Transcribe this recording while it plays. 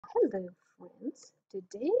Hello, friends.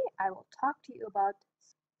 Today I will talk to you about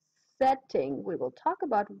setting. We will talk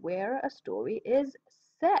about where a story is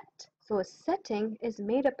set. So, a setting is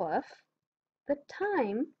made up of the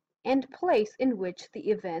time and place in which the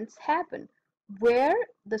events happen. Where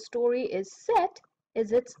the story is set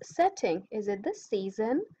is its setting. Is it the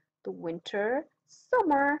season, the winter,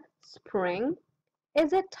 summer, spring?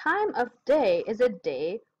 Is it time of day? Is it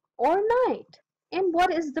day or night? And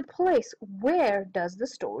what is the place? Where does the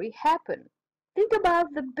story happen? Think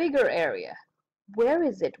about the bigger area. Where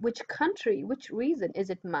is it? Which country? Which region? Is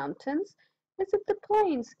it mountains? Is it the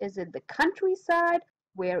plains? Is it the countryside?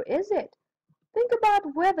 Where is it? Think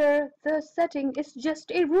about whether the setting is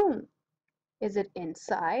just a room. Is it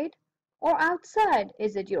inside or outside?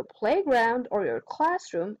 Is it your playground or your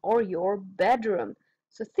classroom or your bedroom?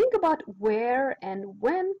 So think about where and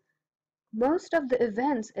when most of the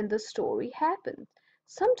events in the story happen.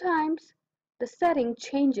 Sometimes the setting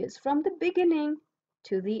changes from the beginning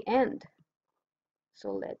to the end.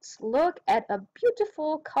 So let's look at a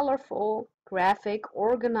beautiful, colorful graphic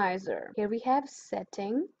organizer. Here we have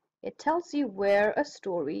setting. It tells you where a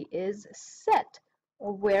story is set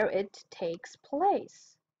or where it takes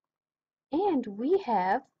place. And we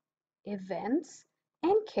have events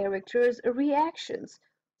and characters' reactions.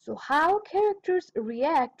 So how characters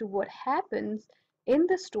react to what happens in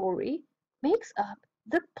the story makes up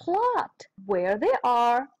the plot. Where they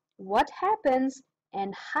are, what happens,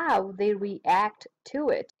 and how they react to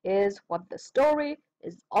it is what the story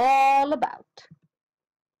is all about.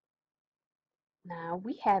 Now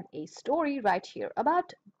we have a story right here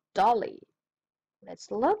about Dolly. Let's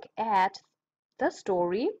look at the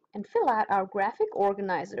story and fill out our graphic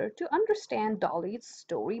organizer to understand Dolly's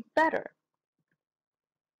story better.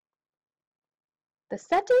 The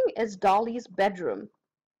setting is Dolly's bedroom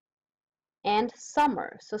and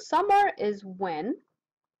summer. So summer is when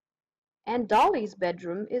and Dolly's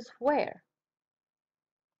bedroom is where.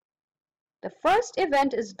 The first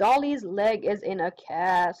event is Dolly's leg is in a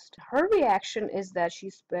cast. Her reaction is that she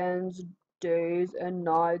spends days and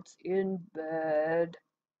nights in bed.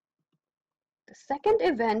 The second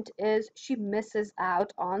event is she misses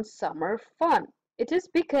out on summer fun. It is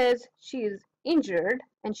because she is injured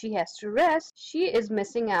and she has to rest. She is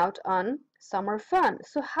missing out on summer fun.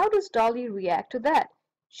 So how does Dolly react to that?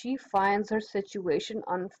 She finds her situation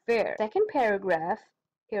unfair. Second paragraph,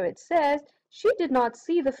 here it says, she did not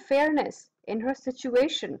see the fairness in her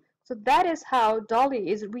situation. So that is how Dolly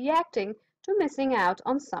is reacting to missing out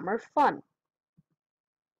on summer fun.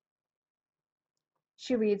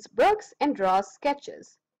 She reads books and draws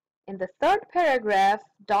sketches. In the third paragraph,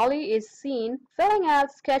 Dolly is seen filling out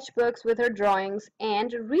sketchbooks with her drawings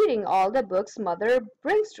and reading all the books mother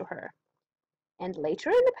brings to her. And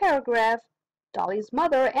later in the paragraph, Dolly's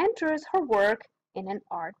mother enters her work in an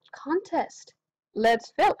art contest.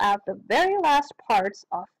 Let's fill out the very last parts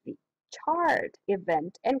of the chart,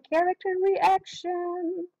 event and character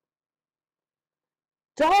reaction.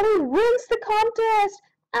 Dolly wins the contest!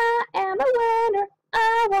 I am a winner!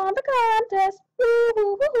 I won the contest!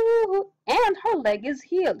 Woo-hoo-hoo-hoo! And her leg is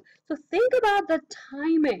healed. So think about the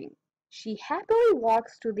timing. She happily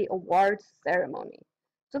walks to the awards ceremony.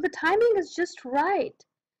 So the timing is just right.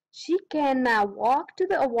 She can now walk to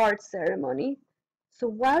the awards ceremony. So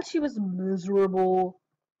while she was miserable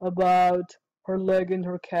about her leg in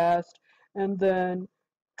her cast and then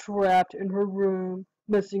trapped in her room,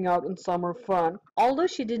 missing out on summer fun. Although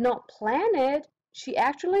she did not plan it, she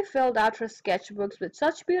actually filled out her sketchbooks with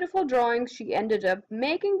such beautiful drawings. She ended up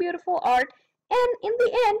making beautiful art, and in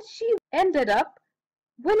the end, she ended up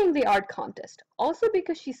winning the art contest. Also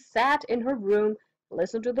because she sat in her room,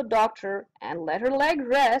 listened to the doctor, and let her leg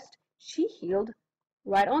rest, she healed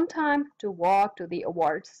right on time to walk to the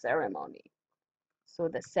awards ceremony. So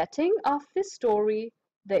the setting of this story,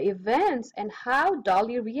 the events, and how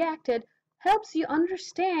Dolly reacted helps you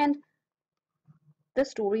understand the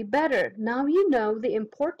story better. Now you know the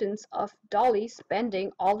importance of Dolly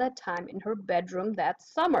spending all that time in her bedroom that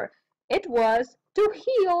summer. It was to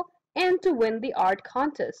heal and to win the art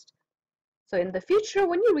contest. So in the future,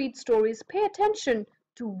 when you read stories, pay attention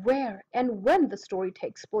to where and when the story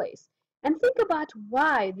takes place. And think about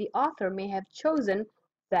why the author may have chosen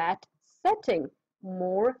that setting.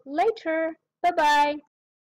 More later. Bye-bye.